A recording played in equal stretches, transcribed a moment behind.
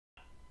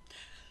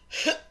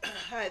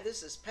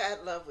this is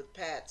Pat Love with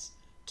Pat's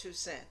 2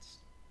 cents.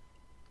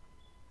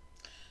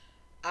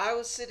 I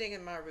was sitting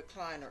in my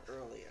recliner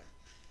earlier,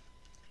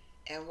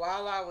 and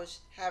while I was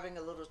having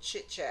a little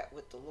chit chat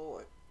with the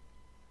Lord,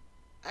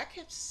 I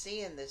kept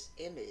seeing this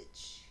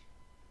image.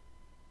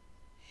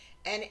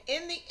 And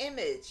in the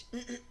image,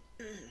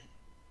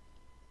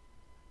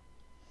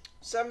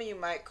 some of you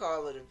might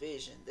call it a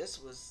vision.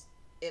 This was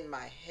in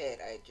my head.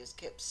 I just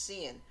kept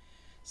seeing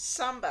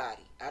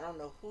somebody. I don't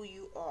know who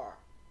you are,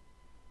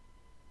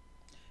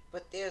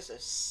 but there's a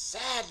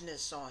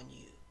sadness on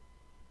you.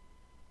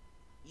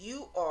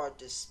 You are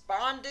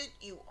despondent.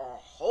 You are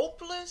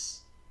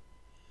hopeless.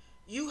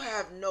 You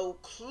have no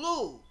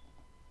clue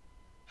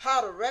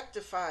how to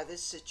rectify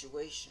this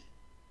situation.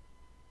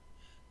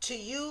 To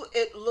you,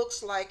 it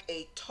looks like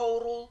a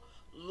total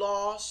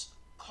lost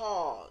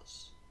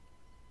cause.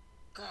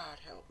 God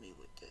help me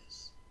with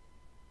this.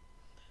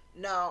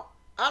 Now,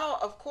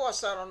 of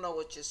course, I don't know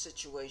what your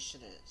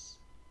situation is.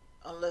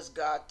 Unless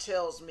God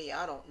tells me,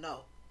 I don't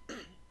know.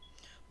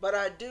 But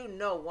I do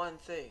know one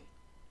thing.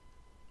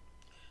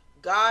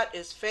 God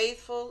is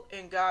faithful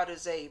and God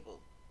is able.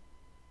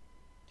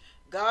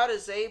 God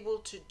is able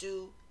to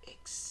do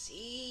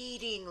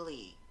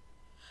exceedingly,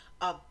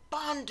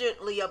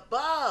 abundantly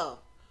above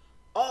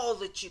all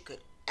that you could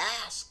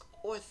ask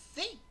or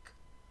think,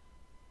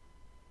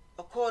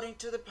 according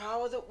to the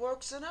power that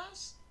works in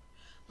us.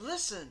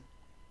 Listen,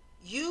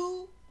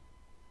 you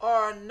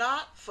are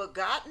not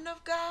forgotten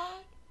of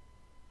God.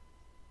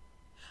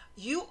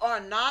 You are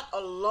not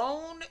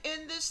alone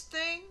in this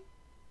thing.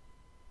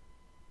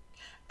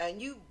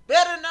 And you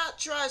better not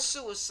try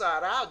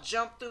suicide. I'll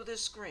jump through the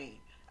screen.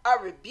 I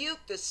rebuke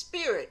the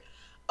spirit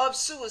of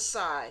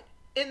suicide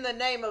in the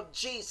name of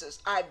Jesus.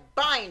 I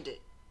bind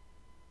it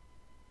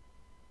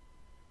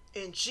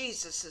in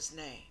Jesus'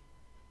 name.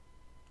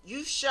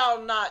 You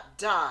shall not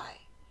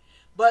die,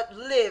 but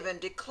live and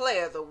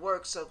declare the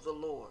works of the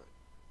Lord.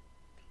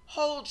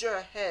 Hold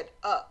your head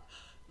up.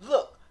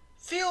 Look,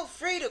 feel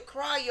free to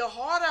cry your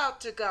heart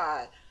out to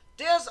God.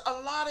 There's a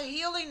lot of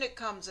healing that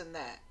comes in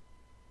that.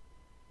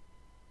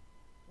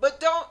 But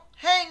don't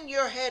hang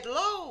your head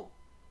low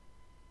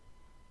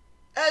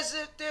as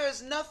if there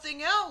is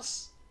nothing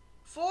else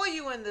for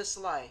you in this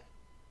life.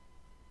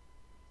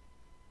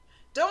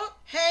 Don't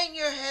hang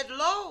your head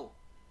low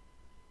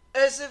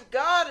as if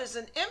God is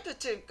an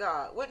impotent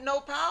God with no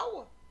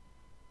power.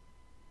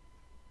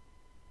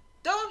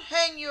 Don't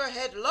hang your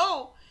head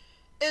low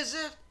as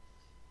if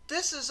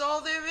this is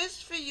all there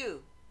is for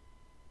you.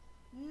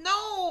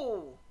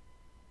 No.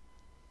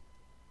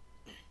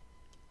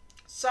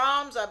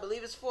 Psalms, I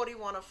believe it's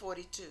 41 or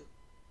 42.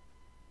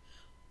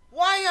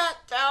 Why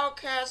art thou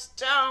cast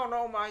down,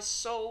 O my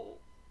soul?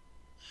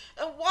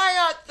 And why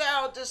art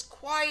thou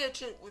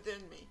disquieted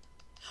within me?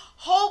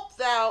 Hope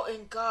thou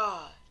in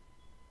God.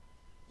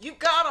 You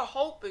gotta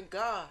hope in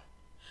God.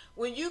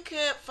 When you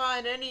can't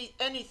find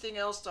anything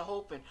else to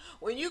hope in,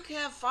 when you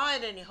can't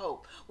find any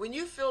hope, when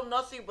you feel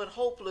nothing but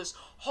hopeless,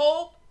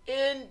 hope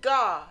in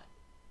God.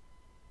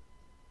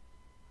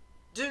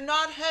 Do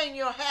not hang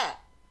your hat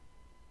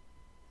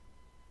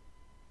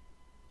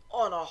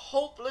on a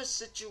hopeless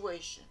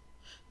situation.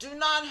 Do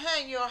not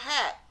hang your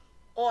hat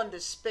on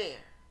despair.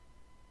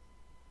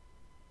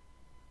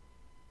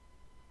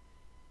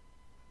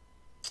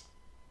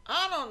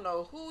 I don't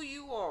know who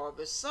you are,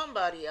 but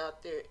somebody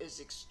out there is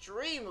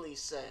extremely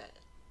sad.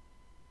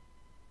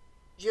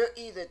 You're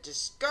either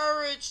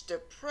discouraged,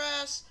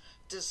 depressed,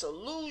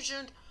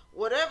 disillusioned,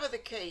 whatever the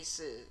case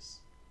is.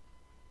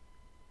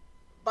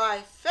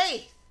 By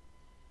faith,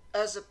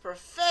 as a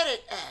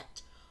prophetic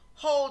act,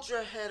 hold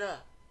your head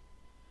up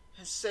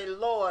and say,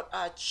 Lord,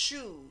 I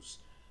choose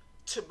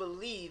to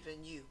believe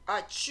in you.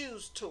 I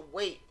choose to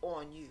wait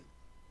on you.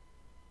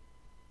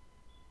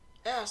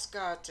 Ask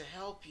God to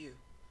help you,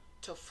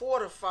 to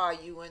fortify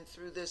you in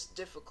through this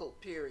difficult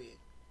period.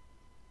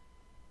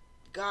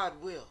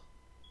 God will.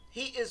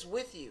 He is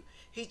with you.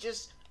 He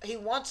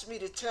wants me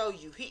to tell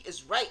you, he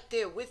is right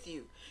there with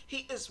you.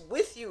 He is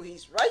with you.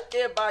 He's right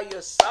there by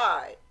your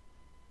side.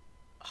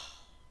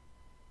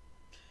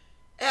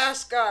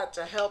 Ask God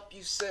to help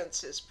you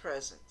sense his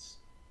presence.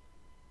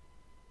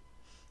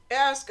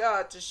 Ask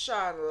God to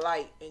shine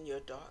light in your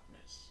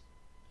darkness.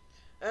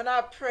 And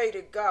I pray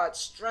that God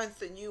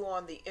strengthen you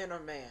on the inner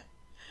man.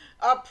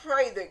 I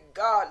pray that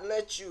God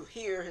let you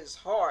hear his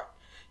heart,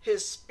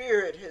 his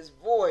spirit, his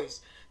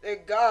voice,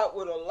 that God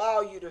would allow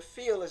you to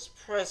feel his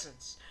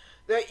presence,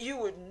 that you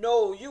would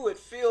know, you would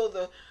feel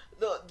the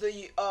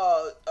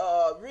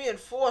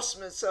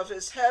reinforcements of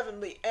his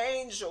heavenly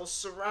angels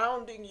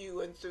surrounding you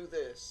and through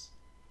this.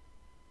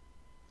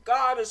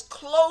 God is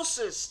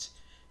closest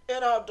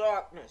in our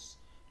darkness.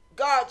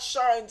 God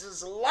shines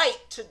his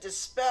light to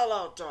dispel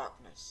our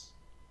darkness.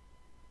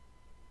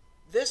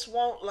 This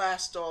won't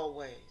last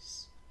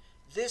always.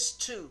 This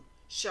too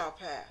shall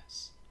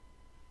pass.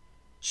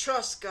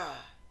 Trust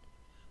God.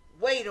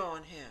 Wait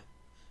on him.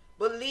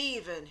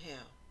 Believe in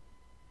him.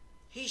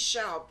 He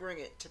shall bring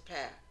it to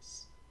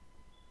pass.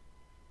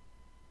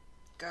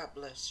 God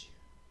bless you.